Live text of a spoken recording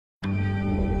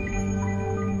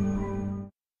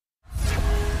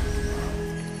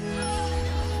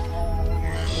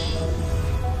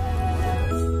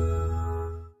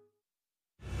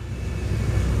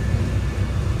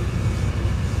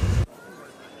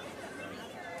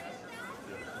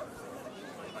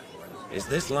Is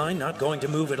this line not going to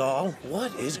move at all?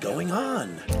 What is going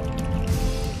on?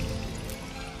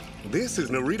 This is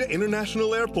Narita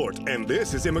International Airport, and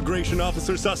this is Immigration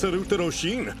Officer Sasaruta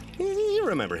Roshin. You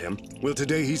remember him. Well,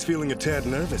 today he's feeling a tad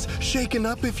nervous. Shaken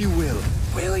up, if you will.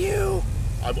 Will you?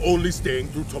 I'm only staying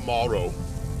through tomorrow.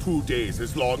 2 days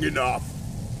is long enough.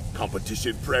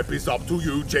 Competition prep is up to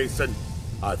you, Jason.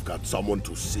 I've got someone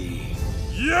to see.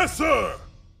 Yes, sir!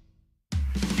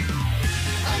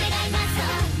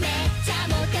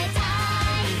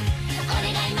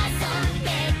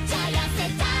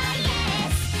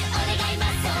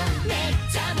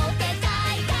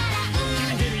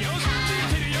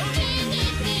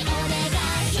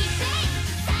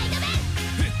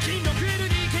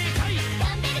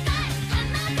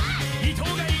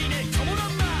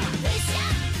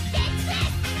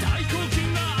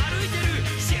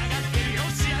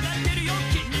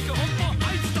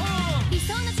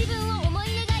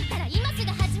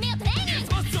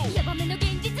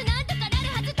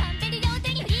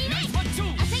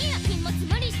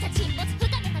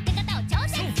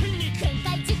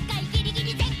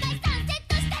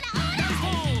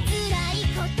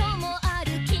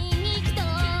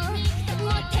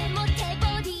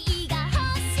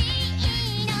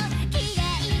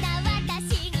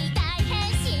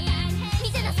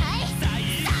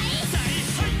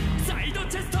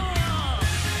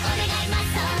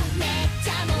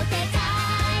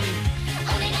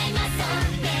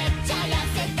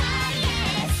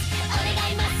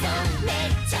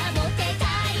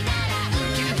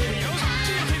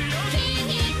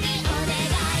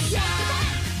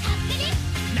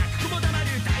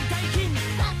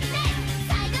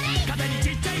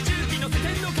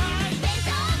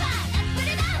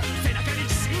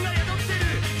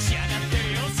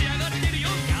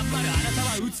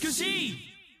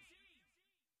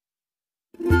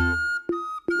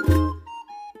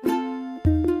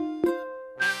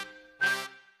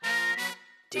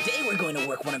 Today we're going to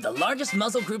work one of the largest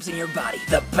muscle groups in your body,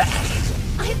 the back.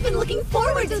 I've been looking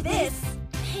forward to this!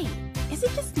 Hey, is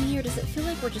it just me or does it feel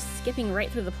like we're just skipping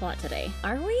right through the plot today?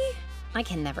 Are we? I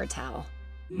can never tell.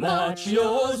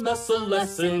 Machio's muscle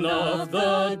lesson of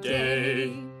the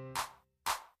day.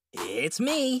 It's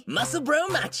me, Muscle Bro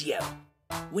Machio.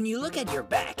 When you look at your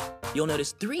back, you'll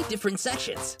notice 3 different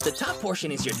sections. The top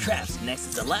portion is your traps, next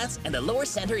is the lats, and the lower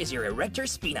center is your erector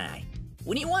spinae.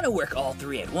 When you want to work all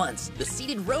 3 at once, the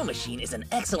seated row machine is an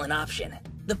excellent option.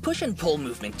 The push and pull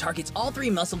movement targets all 3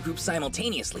 muscle groups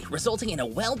simultaneously, resulting in a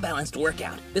well-balanced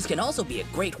workout. This can also be a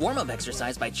great warm-up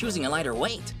exercise by choosing a lighter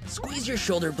weight. Squeeze your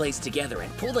shoulder blades together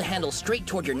and pull the handle straight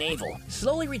toward your navel.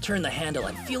 Slowly return the handle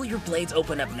and feel your blades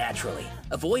open up naturally.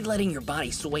 Avoid letting your body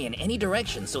sway in any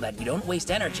direction so that you don't waste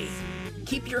energy.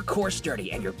 Keep your core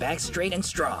sturdy and your back straight and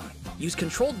strong. Use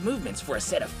controlled movements for a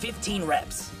set of 15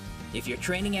 reps. If you're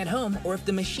training at home or if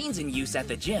the machine's in use at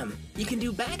the gym, you can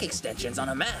do back extensions on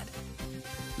a mat.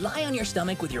 Lie on your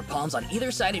stomach with your palms on either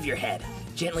side of your head.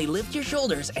 Gently lift your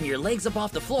shoulders and your legs up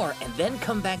off the floor and then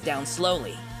come back down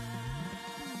slowly.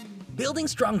 Building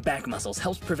strong back muscles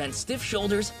helps prevent stiff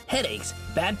shoulders, headaches,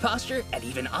 bad posture, and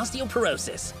even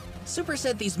osteoporosis.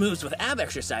 Superset these moves with ab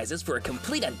exercises for a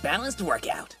complete and balanced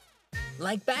workout.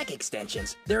 Like back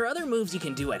extensions, there are other moves you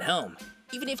can do at home.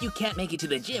 Even if you can't make it to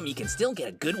the gym, you can still get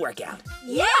a good workout.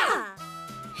 Yeah!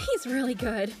 He's really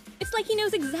good. It's like he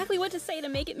knows exactly what to say to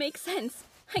make it make sense.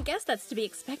 I guess that's to be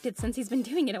expected since he's been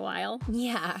doing it a while.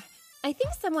 Yeah. I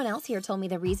think someone else here told me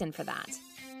the reason for that.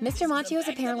 Mr. Machio is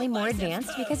apparently more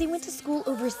advanced because he went to school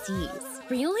overseas.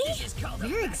 Really?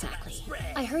 Where exactly?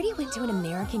 I heard he went to an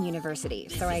American university,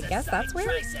 so I guess that's where?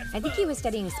 I think he was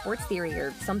studying sports theory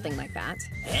or something like that.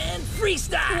 And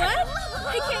freestyle! What?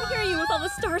 I can't hear you with all the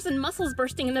stars and muscles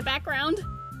bursting in the background.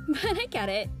 But I get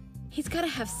it. He's gotta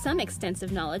have some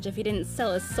extensive knowledge if he didn't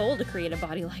sell his soul to create a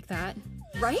body like that.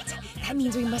 Right? That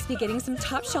means we must be getting some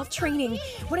top-shelf training.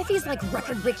 What if he's like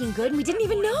record-breaking good and we didn't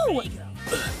even know?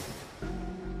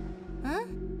 Huh?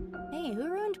 Hey, who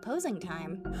ruined posing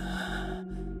time?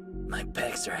 My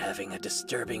pecs are having a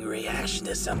disturbing reaction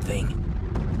to something.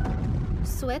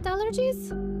 Sweat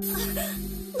allergies?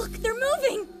 Look, they're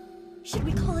moving! Should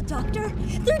we call a doctor?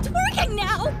 They're twerking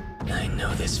now! I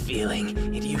know this feeling.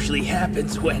 It usually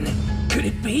happens when... Could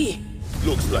it be?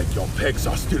 Looks like your pecs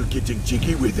are still getting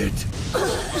jiggy with it.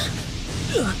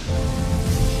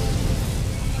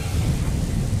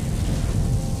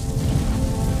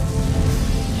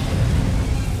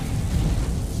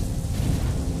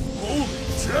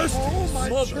 Testicles!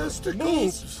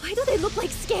 Why do they look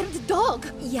like scared dog?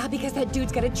 Yeah, because that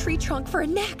dude's got a tree trunk for a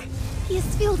neck. He is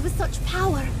filled with such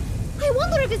power. I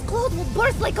wonder if his clothes will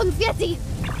burst like confetti.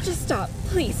 Just stop,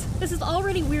 Please, this is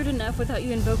already weird enough without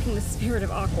you invoking the spirit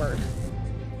of awkward.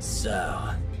 So,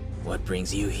 what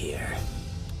brings you here?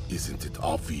 Isn't it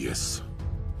obvious?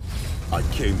 I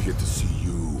came here to see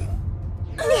you.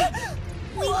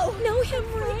 We know him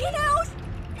freaking out!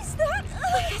 Is that...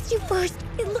 I asked you first.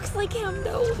 It looks like him,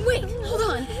 though. Wait, hold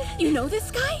on. You know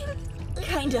this guy?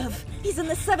 Kind of. He's in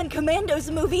the 7 Commandos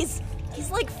movies.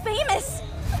 He's like famous.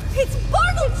 It's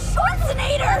Arnold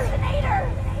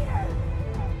Schwarzenegger!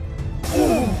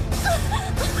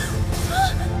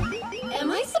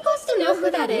 Am I supposed to know who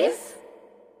that is?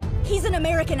 He's an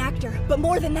American actor, but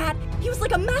more than that, he was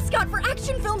like a mascot for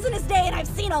action films in his day, and I've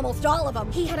seen almost all of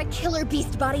them. He had a killer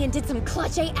beast body and did some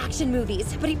clutch A action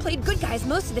movies, but he played good guys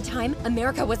most of the time.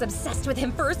 America was obsessed with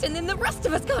him first, and then the rest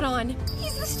of us got on.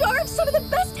 He's the star of some of the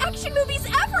best action movies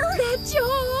ever! That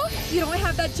jaw! You don't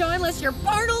have that jaw unless you're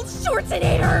Arnold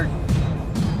Schwarzenegger!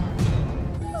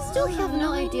 Still have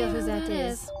no idea who that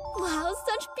is. Wow,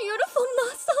 such beautiful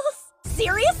muscles!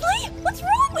 Seriously? What's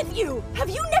wrong with you? Have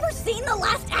you never seen The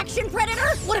Last Action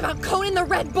Predator? What about Conan the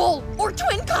Red Bull? Or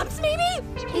Twin Cops, maybe?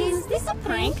 Is this a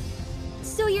prank?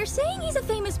 So you're saying he's a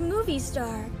famous movie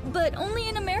star, but only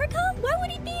in America? Why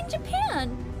would he be in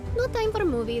Japan? No time for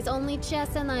movies, only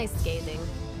chess and ice skating.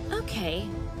 Okay,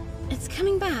 it's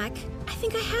coming back. I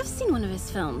think I have seen one of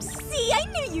his films. See, I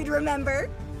knew you'd remember.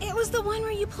 It was the one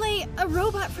where you play a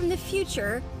robot from the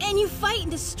future, and you fight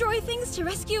and destroy things to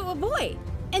rescue a boy.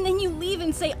 And then you leave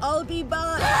and say, I'll be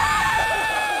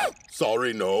back.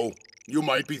 Sorry, no. You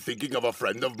might be thinking of a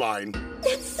friend of mine.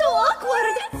 That's so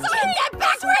awkward. Sorry. Get that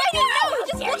back right now.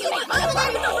 Just hear you make fun of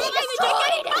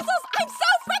muscles. I'm so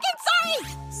freaking sorry.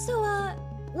 So,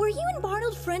 were you and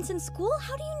Barnold friends in school?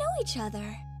 How do you know each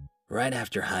other? Right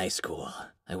after high school,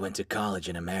 I went to college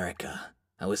in America.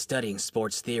 I was studying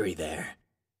sports theory there.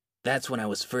 That's when I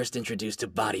was first introduced to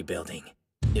bodybuilding.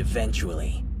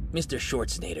 Eventually, Mr.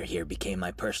 Schwarzenegger here became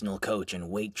my personal coach and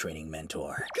weight training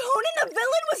mentor. Conan the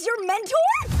Villain was your mentor?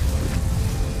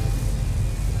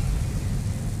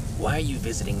 Why are you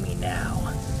visiting me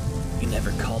now? You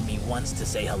never called me once to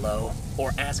say hello,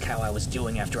 or ask how I was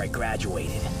doing after I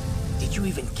graduated. Did you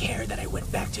even care that I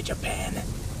went back to Japan?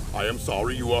 I am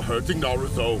sorry you are hurting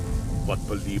Naruto, but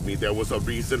believe me, there was a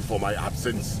reason for my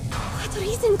absence. What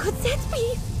reason could that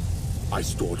be? I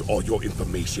stored all your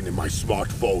information in my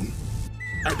smartphone.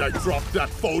 And I dropped that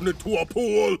phone into a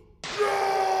pool!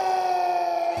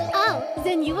 Oh,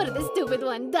 then you were the stupid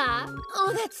one, duh.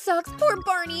 Oh, that sucks. Poor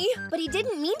Barney. But he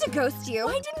didn't mean to ghost you.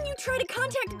 Why didn't you try to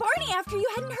contact Barney after you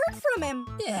hadn't heard from him?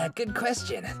 Yeah, good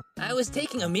question. I was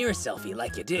taking a mirror selfie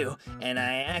like you do, and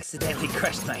I accidentally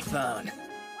crushed my phone.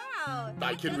 Wow.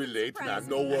 I can relate, man.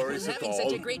 No worries at Having all.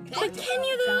 such a great But can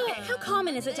you, though? How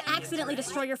common is it to accidentally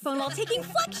destroy your phone while taking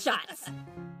flex shots?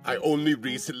 I only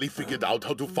recently figured out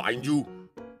how to find you.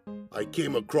 I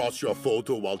came across your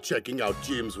photo while checking out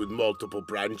gyms with multiple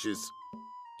branches.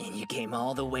 And you came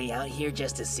all the way out here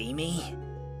just to see me?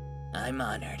 I'm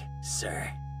honored, sir.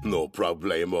 No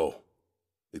problemo.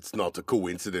 It's not a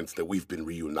coincidence that we've been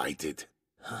reunited.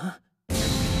 Huh?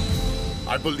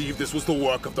 I believe this was the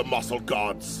work of the muscle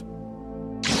gods.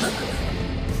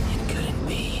 It couldn't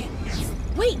be.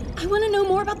 Wait, I want to know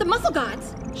more about the muscle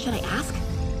gods. Should I ask?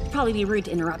 It'd probably be rude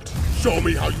to interrupt. Show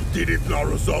me how you did it,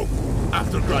 Naruto.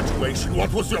 After graduation,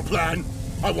 what was your plan?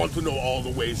 I want to know all the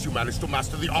ways you managed to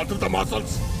master the art of the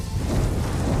muscles.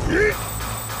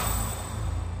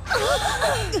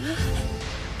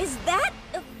 Is that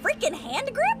a freaking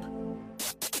hand grip?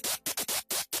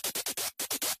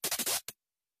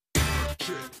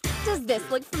 Does this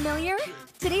look familiar?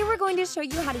 Today we're going to show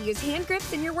you how to use hand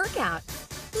grips in your workout.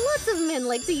 Lots of men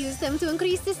like to use them to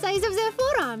increase the size of their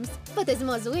forearms. But as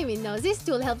most women know, this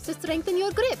tool helps to strengthen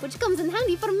your grip, which comes in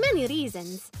handy for many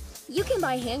reasons. You can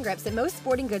buy hand grips at most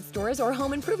sporting goods stores or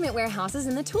home improvement warehouses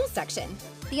in the tools section.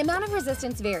 The amount of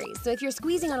resistance varies, so if you're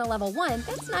squeezing on a level 1,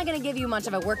 that's not going to give you much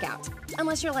of a workout.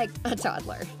 Unless you're like a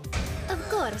toddler. Of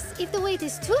course, if the weight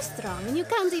is too strong and you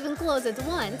can't even close it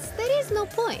once, there is no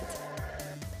point.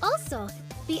 Also,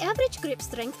 the average grip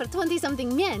strength for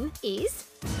 20-something men is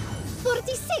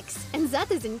 46, and that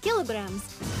is in kilograms.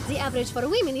 The average for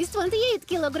women is 28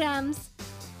 kilograms.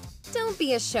 Don't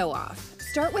be a show-off.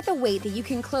 Start with a weight that you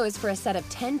can close for a set of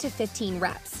 10 to 15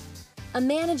 reps. A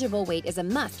manageable weight is a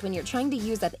must when you're trying to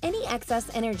use up any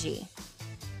excess energy.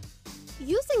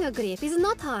 Using a grip is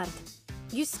not hard.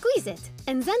 You squeeze it,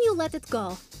 and then you let it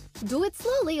go. Do it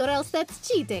slowly or else that's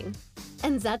cheating.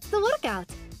 And that's the workout.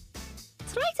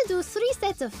 Try to do 3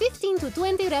 sets of 15 to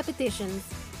 20 repetitions.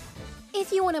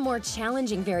 If you want a more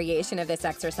challenging variation of this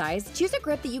exercise, choose a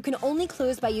grip that you can only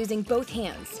close by using both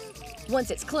hands. Once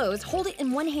it's closed, hold it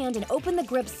in one hand and open the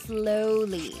grip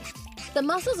slowly. The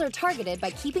muscles are targeted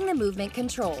by keeping the movement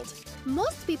controlled.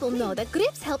 Most people know that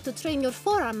grips help to train your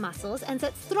forearm muscles and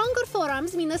that stronger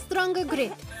forearms mean a stronger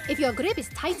grip. If your grip is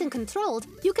tight and controlled,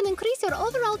 you can increase your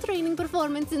overall training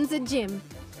performance in the gym.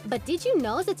 But did you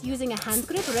know that using a hand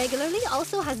grip regularly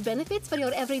also has benefits for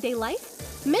your everyday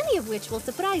life? Many of which will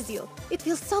surprise you. It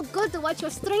feels so good to watch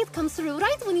your strength come through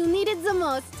right when you need it the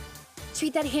most.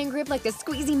 Treat that hand grip like the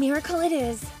squeezy miracle it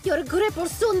is. Your grip will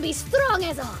soon be strong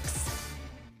as ox.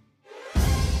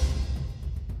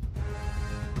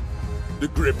 The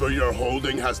gripper you're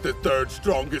holding has the third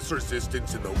strongest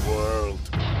resistance in the world.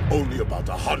 Only about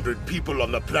 100 people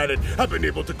on the planet have been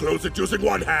able to close it using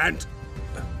one hand.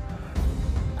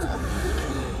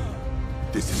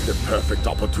 This is the perfect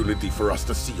opportunity for us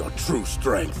to see your true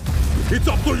strength. It's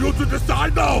up to you to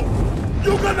decide now!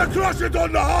 You're gonna crush it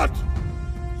on the hut!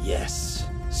 Yes,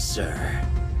 sir.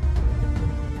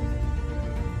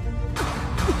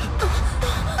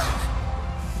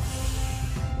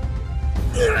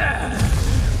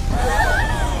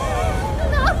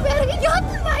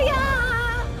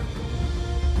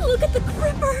 Look at the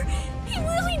gripper! He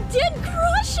really did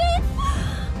crush it!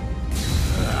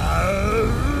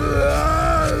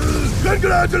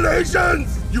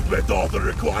 Congratulations! You've met all the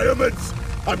requirements!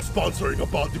 I'm sponsoring a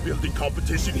bodybuilding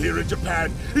competition here in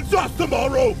Japan. It starts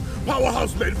tomorrow!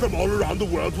 Powerhouse men from all around the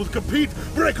world will compete,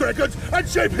 break records, and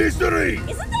shape history!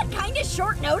 Isn't that kinda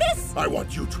short notice? I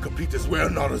want you to compete as well,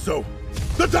 Naruto.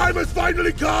 The time has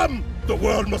finally come! The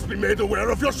world must be made aware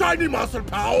of your shiny muscle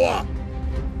power!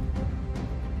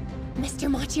 Mr.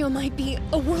 Machio might be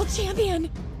a world champion.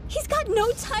 He's got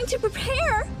no time to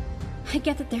prepare! I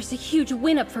get that there's a huge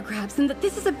win up for grabs and that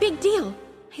this is a big deal.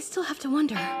 I still have to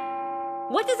wonder,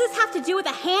 what does this have to do with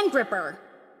a hand gripper?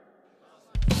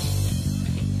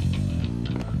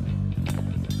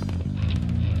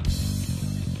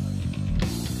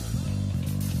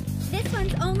 This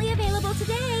one's only available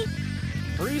today.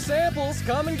 Free samples,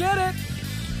 come and get it!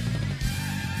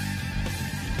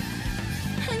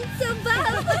 I'm so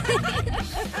bummed!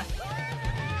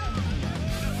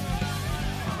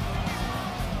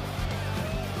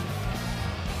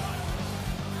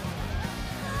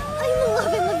 I'm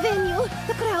loving the venue.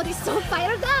 The crowd is so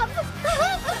fired up.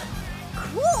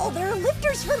 Cool, there are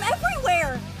lifters from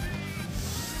everywhere!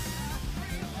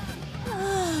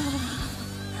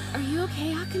 Are you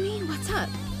okay, Akemi? What's up?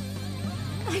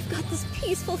 I've got this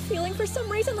peaceful feeling for some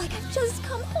reason, like I've just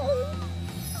come home.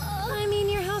 I mean,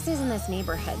 your house is in this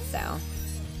neighborhood, so...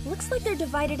 Looks like they're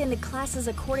divided into classes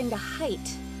according to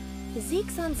height.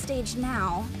 Physique's on stage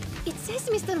now. It says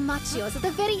Mr. Machio's at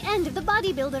the very end of the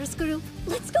bodybuilders group.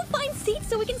 Let's go find seats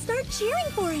so we can start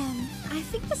cheering for him. I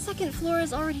think the second floor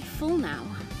is already full now.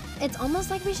 It's almost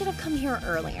like we should have come here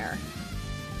earlier.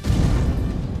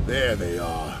 There they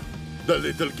are. The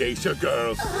little geisha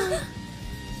girls. Barney!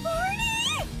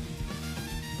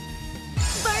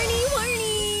 Barney!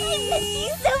 I miss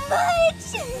you so much!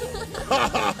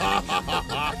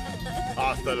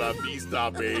 Hasta la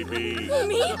vista, baby.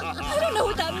 Me? I don't know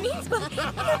what that means, but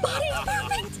your body's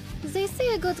perfect! They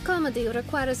say a good comedy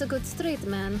requires a good straight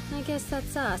man. I guess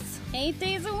that's us. 8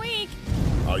 days a week.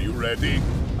 Are you ready?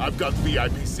 I've got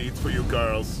VIP seats for you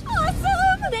girls.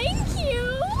 Awesome! Thank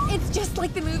you! It's just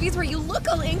like the movies where you look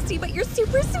all angsty, but you're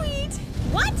super sweet.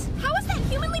 What? How is that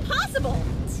humanly possible?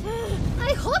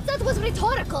 I hope that was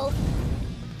rhetorical.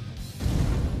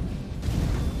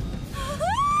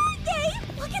 Yay!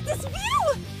 Look at this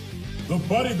view! The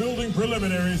bodybuilding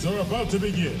preliminaries are about to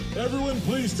begin. Everyone,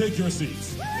 please take your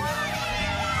seats.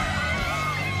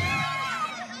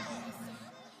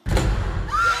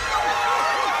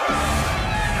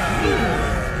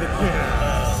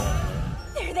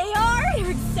 There they are!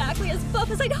 They're exactly as buff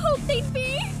as I'd hoped they'd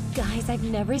be! Guys, I've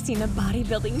never seen a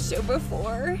bodybuilding show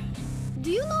before. Do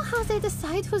you know how they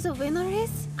decide who the winner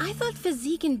is? I thought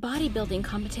physique and bodybuilding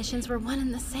competitions were one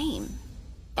and the same.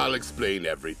 I'll explain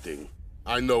everything.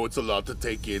 I know it's a lot to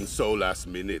take in so last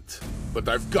minute, but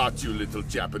I've got you little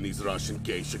Japanese-Russian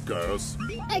geisha girls.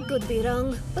 I could be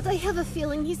wrong, but I have a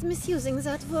feeling he's misusing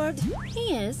that word.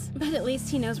 He is, but at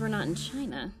least he knows we're not in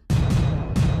China.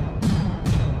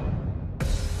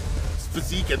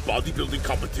 Physique and bodybuilding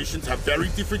competitions have very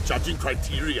different judging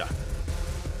criteria.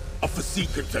 A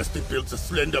physique contestant builds a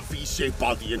slender V-shaped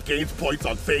body and gains points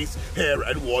on face, hair,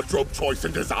 and wardrobe choice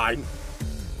and design.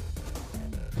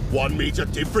 One major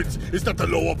difference is that the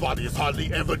lower body is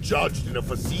hardly ever judged in a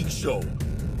physique show.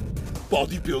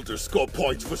 Bodybuilders score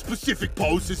points for specific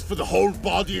poses for the whole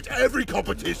body at every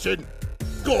competition.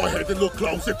 Go ahead and look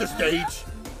close at the stage.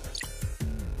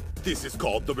 This is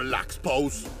called the relax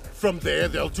pose. From there,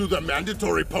 they'll do the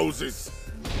mandatory poses.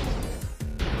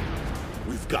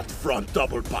 We've got front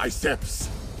double biceps.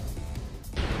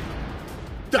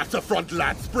 That's a front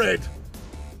lat spread.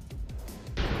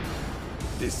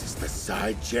 This is the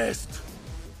side chest.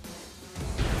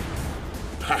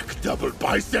 Back double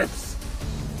biceps.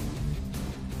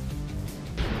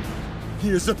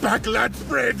 Here's a back lat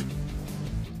spread.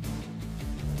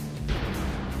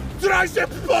 Tricep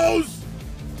pose.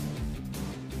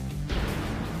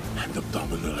 And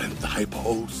abdominal and thigh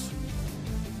pose.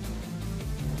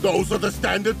 Those are the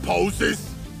standard poses.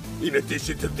 In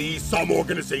addition to these, some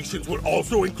organizations will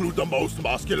also include the most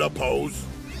muscular pose.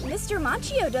 Mr.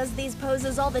 Machio does these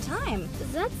poses all the time.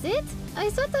 That's it?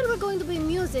 I thought there were going to be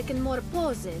music and more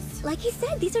poses. Like he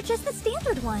said, these are just the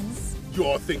standard ones.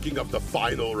 You're thinking of the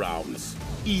final rounds.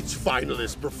 Each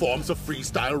finalist performs a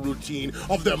freestyle routine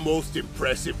of their most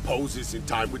impressive poses in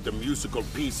time with the musical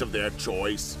piece of their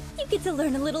choice. You get to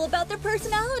learn a little about their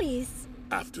personalities.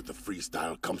 After the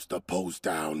freestyle comes the pose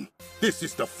down. This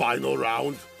is the final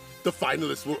round. The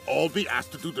finalists will all be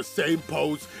asked to do the same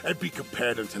pose and be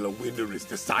compared until a winner is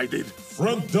decided.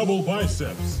 Front double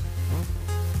biceps.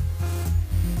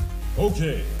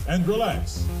 Okay, and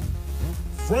relax.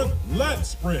 Front lat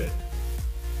spread.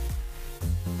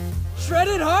 Shred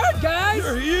it hard, guys!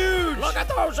 You're huge! Look at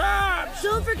those abs!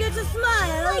 Don't forget to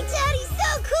smile. My daddy's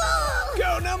so cool.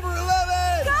 Go number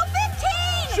 11! Go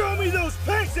 15! Show me those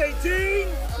pecs, 18!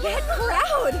 That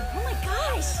crowd! Oh my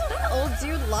gosh. That old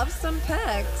dude loves some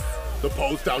pecs. The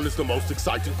pose down is the most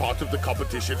exciting part of the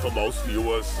competition for most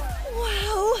viewers.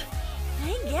 Wow.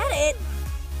 I get it.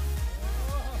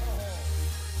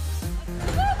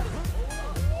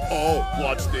 Oh,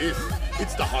 watch this.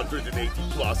 It's the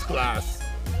 180+ class.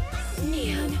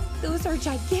 Man, those are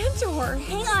gigantor.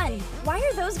 Hang on. Why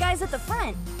are those guys at the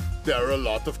front? There are a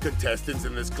lot of contestants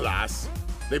in this class.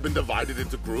 They've been divided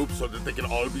into groups so that they can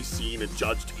all be seen and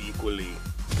judged equally.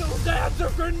 That's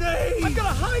a grenade! I'm gonna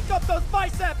hike up those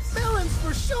biceps! Balance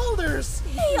for shoulders!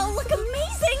 They all look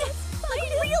amazing!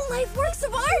 Like real-life works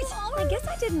of art! I guess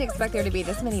I didn't expect there to be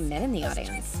this many men in the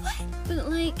audience. But,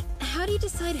 like, how do you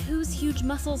decide whose huge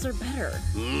muscles are better?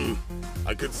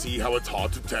 I can see how it's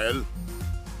hard to tell.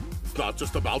 It's not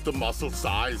just about the muscle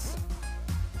size.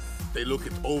 They look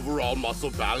at overall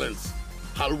muscle balance,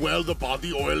 how well the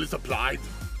body oil is applied,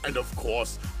 and of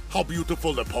course, how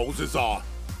beautiful the poses are.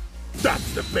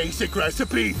 That's the basic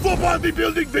recipe for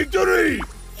bodybuilding victory!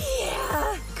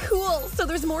 Yeah, cool. So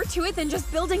there's more to it than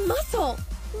just building muscle.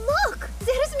 Look!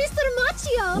 There's Mr.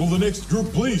 Machio! Will the next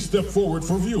group please step forward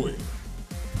for viewing?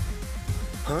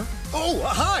 Huh? Oh,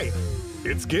 hi!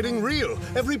 It's getting real.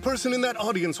 Every person in that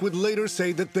audience would later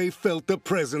say that they felt the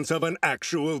presence of an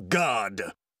actual god.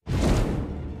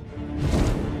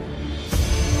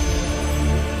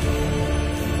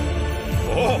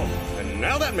 Oh, and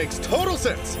now that makes total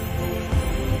sense.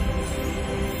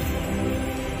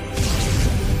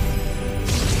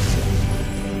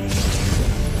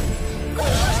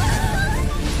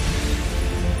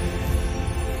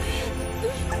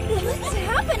 What's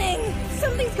happening?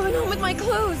 Something's going on with my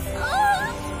clothes.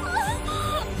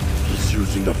 He's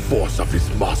using the force of his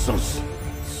muscles.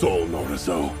 So,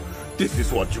 Norizo, this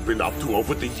is what you've been up to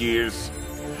over the years.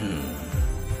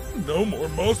 No more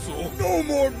muscle. No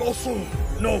more muscle.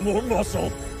 No more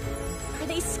muscle. Are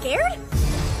they scared?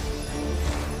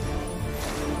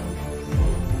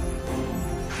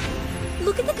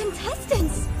 Look at the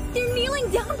contestants! They're kneeling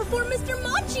down before Mr.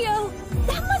 Machio!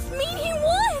 That must mean he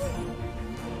won!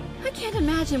 I can't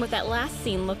imagine what that last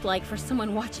scene looked like for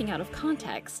someone watching out of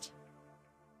context.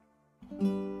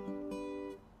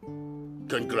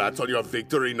 Congrats on your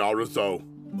victory, Naruto.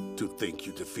 To think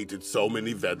you defeated so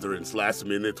many veterans last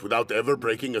minute without ever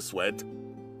breaking a sweat.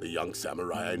 The young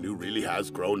samurai I knew really has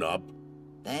grown up.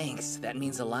 Thanks, that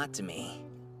means a lot to me.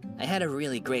 I had a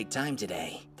really great time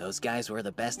today. Those guys were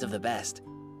the best of the best.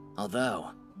 Although,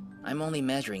 I'm only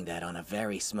measuring that on a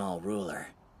very small ruler.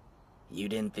 You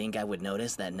didn't think I would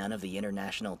notice that none of the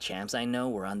international champs I know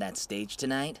were on that stage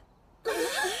tonight?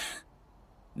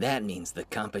 That means the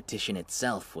competition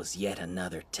itself was yet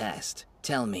another test.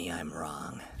 Tell me I'm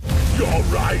wrong. You're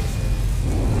right!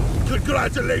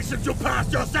 Congratulations, you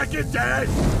passed your second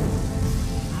test!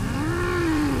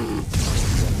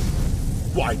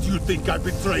 Why do you think I've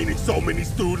been training so many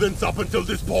students up until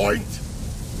this point?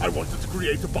 I wanted to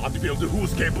create a bodybuilder who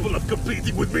was capable of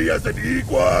competing with me as an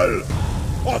equal!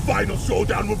 Our final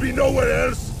showdown will be nowhere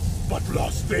else but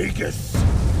Las Vegas!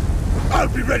 I'll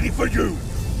be ready for you!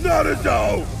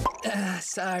 Naruto!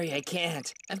 Sorry, I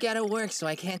can't. I've got to work, so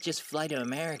I can't just fly to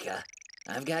America.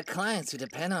 I've got clients who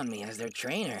depend on me as their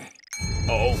trainer.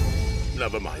 Oh,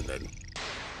 never mind then.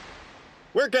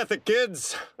 Work ethic,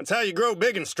 kids. That's how you grow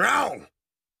big and strong.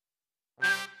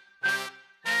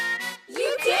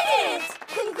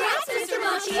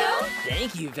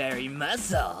 Thank you very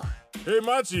muscle. Hey,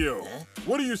 Machio,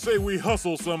 what do you say we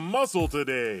hustle some muscle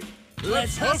today?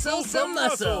 Let's hustle some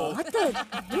muscle. What the?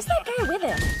 Who's that guy with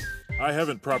him? I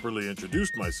haven't properly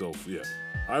introduced myself yet.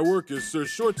 I work as Sir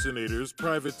Schwarzenegger's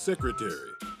private secretary.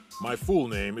 My full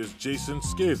name is Jason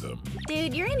Skatham.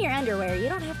 Dude, you're in your underwear. You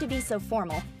don't have to be so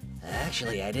formal.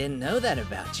 Actually, I didn't know that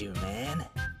about you, man.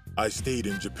 I stayed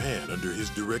in Japan under his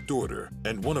direct order,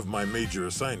 and one of my major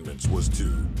assignments was to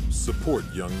support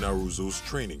young Naruzo's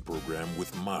training program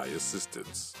with my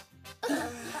assistance.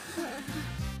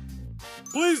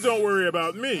 Please don't worry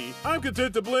about me. I'm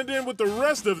content to blend in with the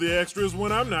rest of the extras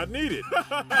when I'm not needed.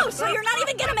 Oh, so you're not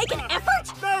even gonna make an effort?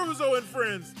 Naruzo and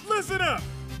friends, listen up.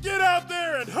 Get out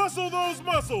there and hustle those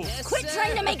muscles. Yes, Quit sir.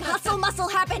 trying to make hustle muscle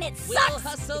happen. It We'll sucks.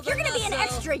 hustle If you're the gonna be an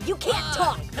muscle. extra, you can't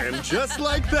talk. And just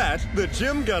like that, the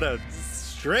gym got a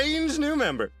strange new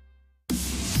member.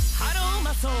 ハロー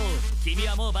マソー君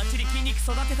はもうバッチリ筋肉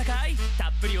育てたかいた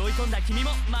っぷり追い込んだ君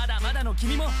もまだまだの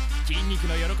君も筋肉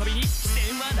の喜びに視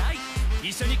点はない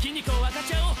一緒に筋肉を分か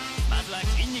ち合おうまずは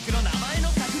筋肉の名前の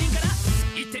確認か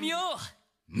らいってみよ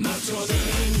うマッチョデイ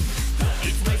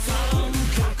It's my song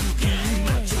各筋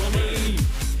マッチョデイ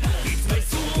It's my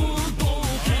soul 冒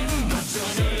険マッチョ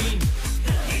デイ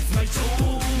It's my 超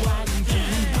腕筋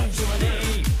マッチョデ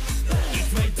イ It's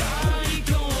my 大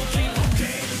胸筋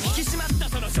引き締まった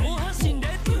その上半身で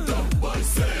ナイ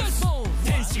スポー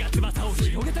ズ天使が翼を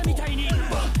広げたみたいにナイ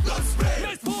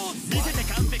スポーズ見せて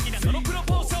完璧なそのプロ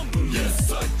ポーション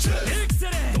エクセ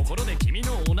レントところで君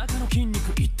のお腹の筋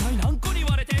肉一体何個に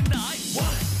割れてんだい 1,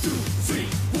 2, 3,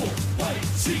 4, 5,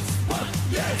 6,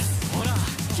 1, yes ほら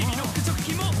君の腹直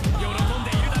筋も喜んで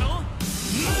いるだろマ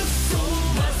ッソー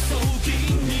マッソー筋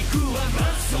肉はマ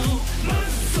ッソーマッ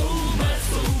ソーマッ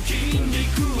ソー筋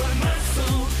肉はマッソ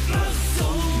ーマッソ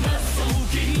ーマッソー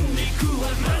筋肉は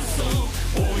マッソ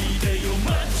ーおいでよ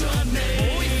マッチョね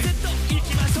もう一セットいき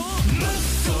ましょうマッ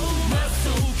ソーマッソ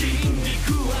ー筋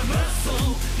肉はマッソー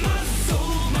マッソ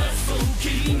ーマッソー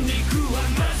筋肉は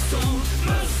マッソー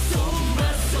マッソーマ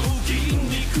ッソー筋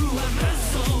肉はマッ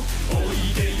ソーおい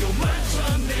でよマッチ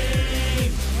ョね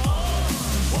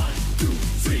 1, 2,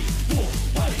 3, 4,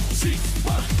 5, 6,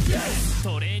 1, yes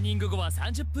トレーニング後は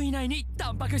30分以内に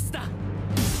タンパク質だ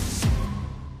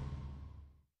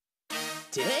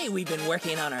Today we've been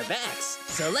working on our backs,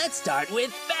 so let's start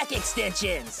with back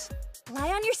extensions. Lie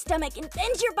on your stomach and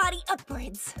bend your body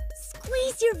upwards.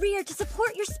 Squeeze your rear to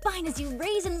support your spine as you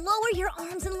raise and lower your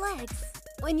arms and legs.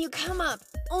 When you come up,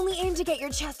 only aim to get your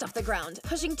chest off the ground.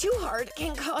 Pushing too hard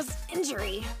can cause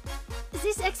injury.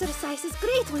 This exercise is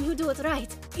great when you do it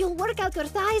right. You'll work out your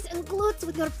thighs and glutes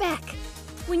with your back.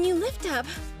 When you lift up,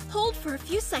 hold for a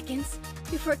few seconds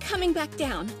before coming back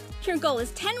down. Your goal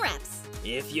is 10 reps.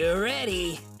 If you're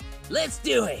ready, let's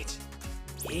do it.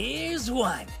 Here's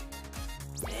 1,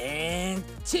 and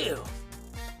 2.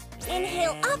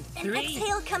 Inhale up and 3.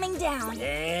 exhale coming down.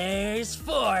 There's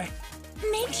 4.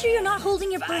 Make sure you're not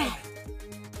holding your 5. breath.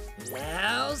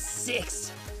 Now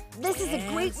 6. This is a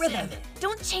great And rhythm. 7.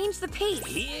 Don't change the pace.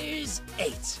 Here's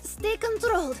 8. Stay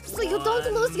controlled so you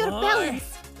don't lose your more.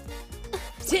 balance.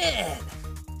 10.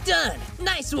 Done.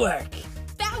 Nice work.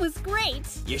 That was great!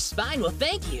 Your spine will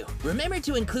thank you. Remember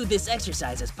to include this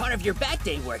exercise as part of your back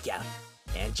day workout.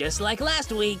 And just like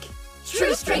last week,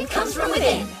 True strength comes from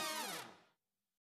within.